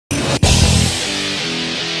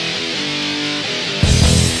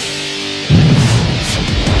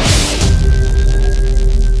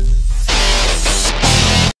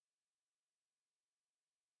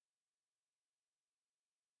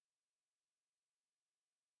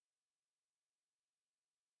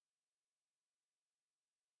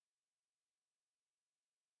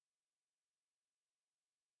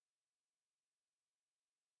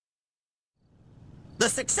The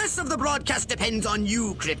success of the broadcast depends on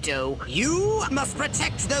you, Crypto. You must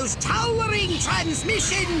protect those towering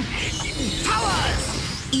transmission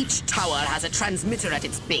towers! Each tower has a transmitter at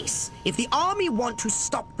its base. If the army want to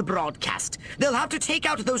stop the broadcast, they'll have to take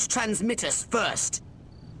out those transmitters first.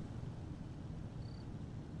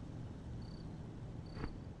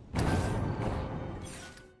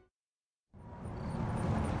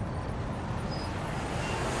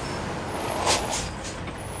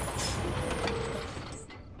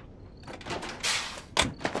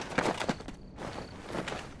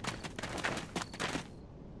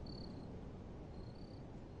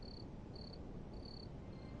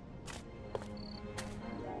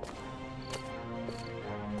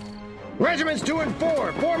 Regiments 2 and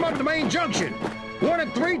 4, form up the main junction. 1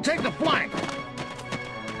 and 3, take the flank.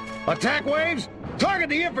 Attack waves, target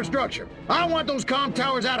the infrastructure. I want those comm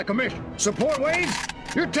towers out of commission. Support waves,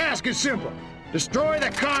 your task is simple. Destroy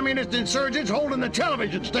the communist insurgents holding the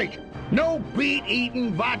television station. No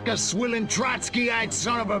beet-eating, vodka-swilling, Trotskyite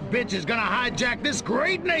son of a bitch is gonna hijack this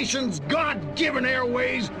great nation's God-given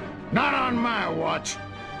airways. Not on my watch.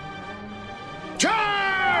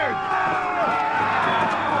 Charge!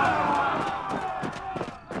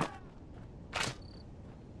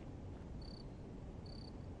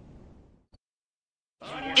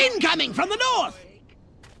 Incoming from the north!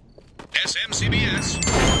 SMCBS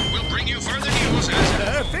will bring you further news as...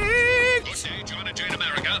 Perfect! Good day, John and Jane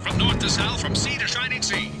America. From north to south, from sea to shining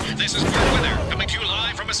sea. This is Bert Weather, coming to you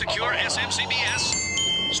live from a secure SMCBS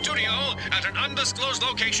studio at an undisclosed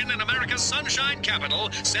location in America's sunshine capital,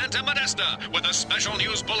 Santa Modesta, with a special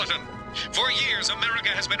news bulletin. For years, America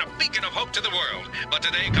has been a beacon of hope to the world, but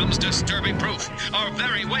today comes disturbing proof. Our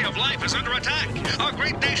very way of life is under attack. Our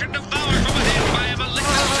great nation devoured from within by a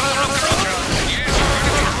malignant tumor of corruption. Yes,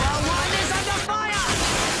 Our one is under fire!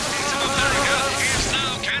 of America is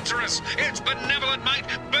now cancerous. Its benevolent might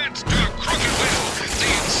bent to a crooked will. The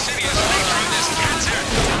insidious nature of this cancer.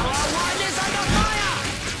 Our one is under fire!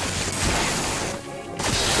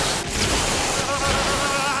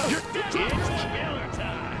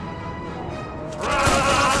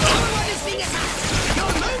 Everyone is being attacked!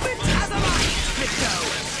 Your moment has arrived, Crypto!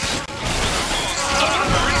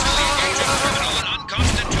 Recently engaging criminal and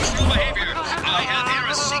unconstitutional behavior. I have here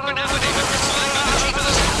a secret affidavit signed by the chief of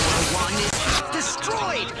the state. One is half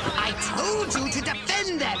destroyed! I told you to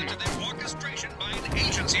defend them! To the orchestration by an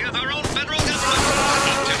agency of our own federal government.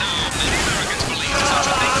 Up to now, many Americans believe such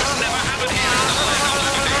a thing has never happened here in the land of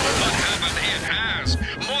liberty. But happen it has.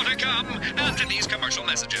 More to come after these commercial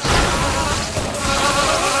messages.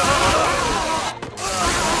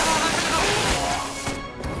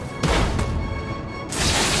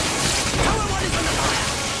 Tower one is under fire!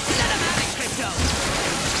 Let him have it, Crypto!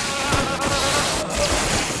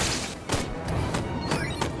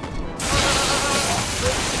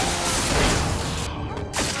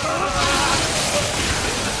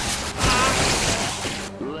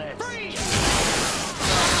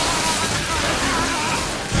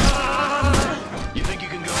 You think you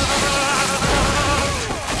can go?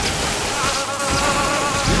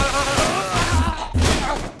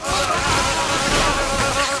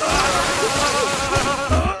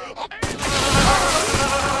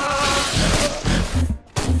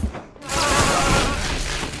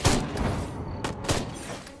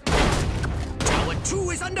 Tower 2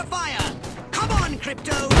 is under fire! Come on,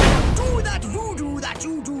 Crypto! Do that voodoo that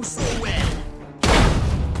you do so well!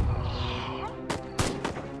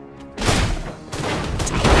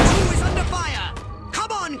 Tower 2 is under fire!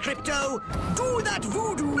 Come on, Crypto! Do that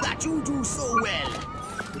voodoo that you do so well!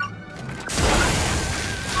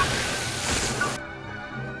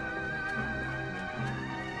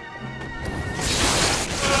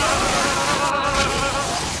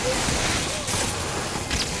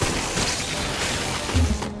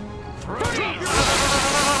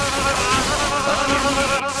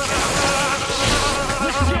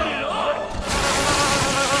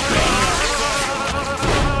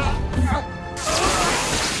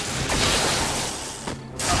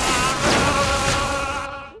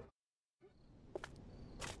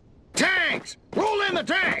 Tanks! Roll in the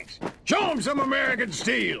tanks! Show them some American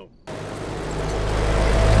steel!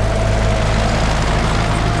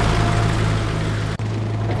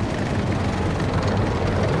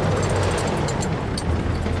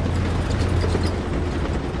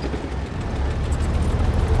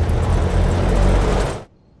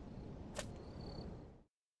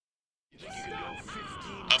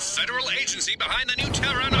 A federal agency behind the new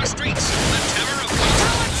terror on our streets. The terror of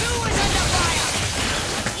Tower 2 is under fire!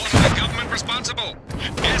 was the government responsible.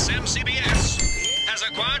 SMCBS has a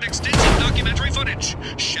acquired extensive documentary footage.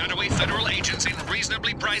 Shadowy federal agents in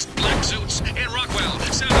reasonably priced black suits in Rockwell,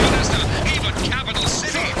 San Bethesda, even Capital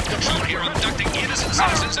City, shown here abducting innocent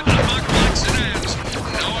citizens in unmarked black sedans.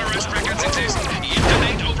 No arrest records exist. Yet to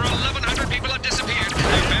date, over 1,100 people have disappeared,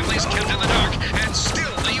 their families kept in the dark, and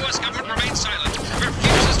still the U.S. government remains silent,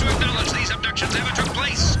 refuses to acknowledge these abductions ever took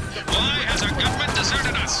place. Why has our government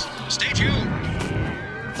deserted us? Stay tuned.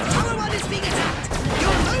 Tower 1 is being attacked.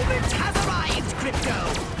 Your moment has arrived, Crypto.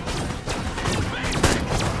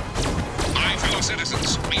 My fellow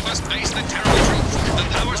citizens, we must face the terrible truth. The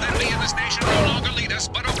powers that be in this nation no longer lead us,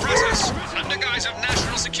 but oppress us. Under guise of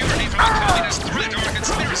national security from a communist threat or a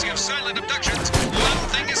conspiracy of silent abductions, one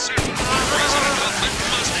thing is certain. President Hoffman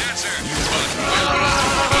must answer. But will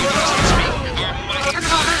he? Even as we speak, our mighty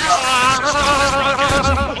warriors to stop this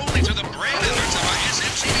broadcast, only to the brave efforts of our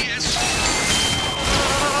SMCBS.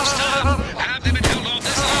 Stop! Have they been held off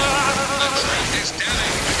this long? The truth is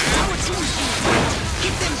damning. Tower 2 is being attacked.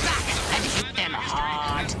 Get them back and hit them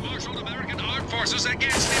hard. Has marshaled American armed forces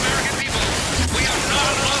against the American people. We are no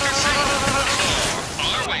longer safe. Or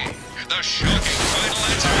are we? The shocking final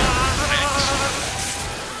answer. Next.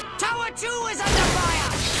 Tower 2 is under fire.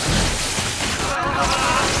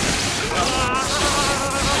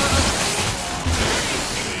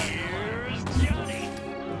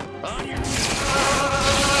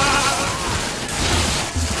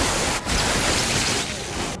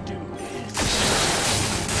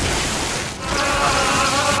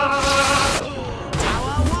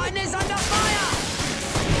 Tower 1 is under fire.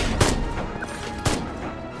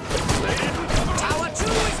 Tower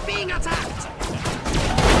 2 is being attacked.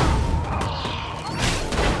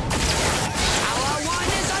 Tower 1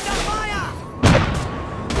 is under fire.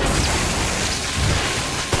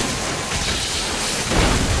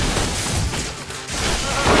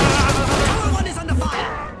 Tower 1 is under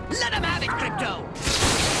fire. Let him have it, Crypto.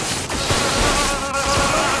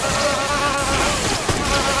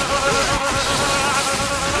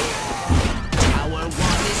 Tower 1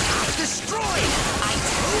 is half destroyed. I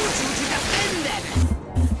told you to defend them.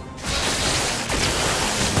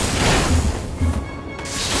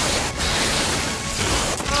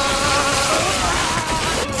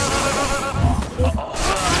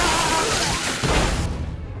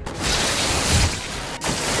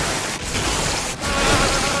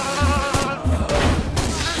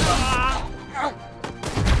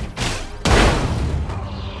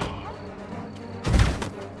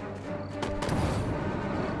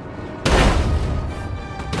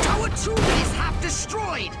 Tower 2 is half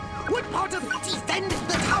destroyed. What part of defend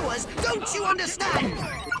the towers don't you understand?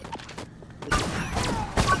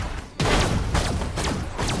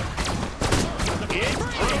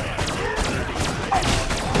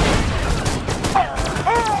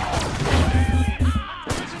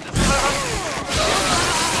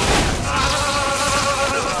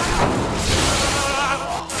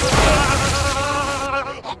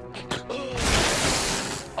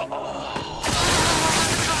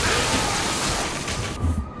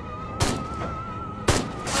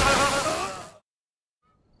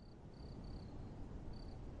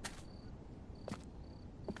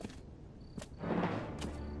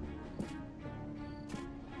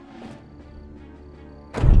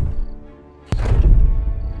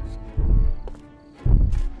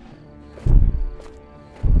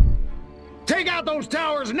 Take out those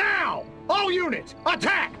towers now! All units,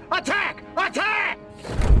 attack! Attack! Attack!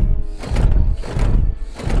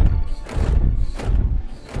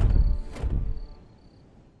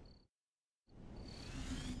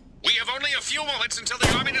 We have only a few moments until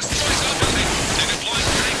the army destroys our building. They're deploying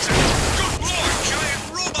tanks and... Good lord, giant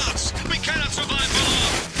robots! We cannot survive for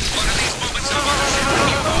long. But in these moments of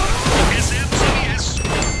SMCBS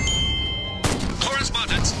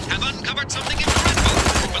correspondents have uncovered something incredible.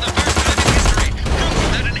 For the first time in history, proof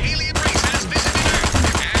that an alien race has visited Earth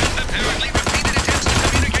and apparently repeated attempts to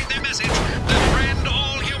communicate their message, befriend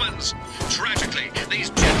all humans. Tragically, these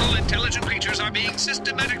gentle, intelligent creatures are being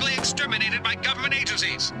systematically exterminated by government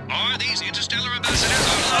agencies. Are these interstellar ambassadors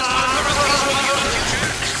our last hope for a peaceful human future?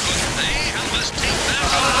 Could they help us take back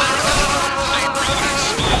America? May Providence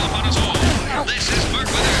smile upon us all. This is Burke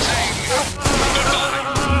with their saying goodbye.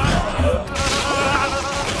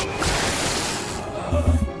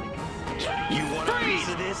 You want a piece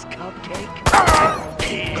of this cupcake?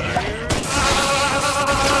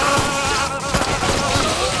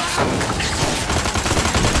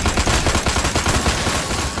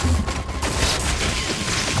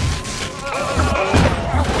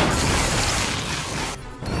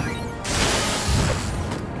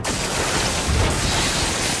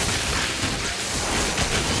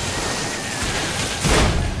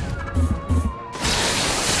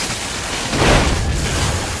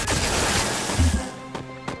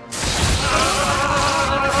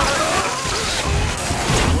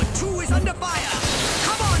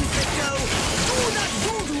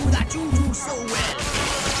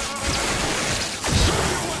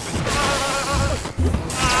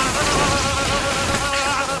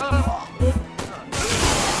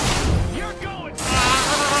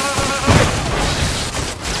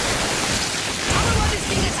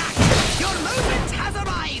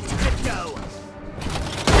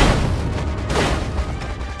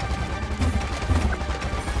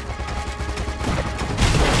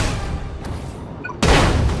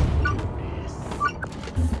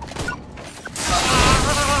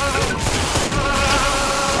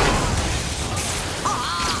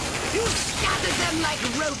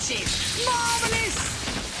 like roaches. Marvelous!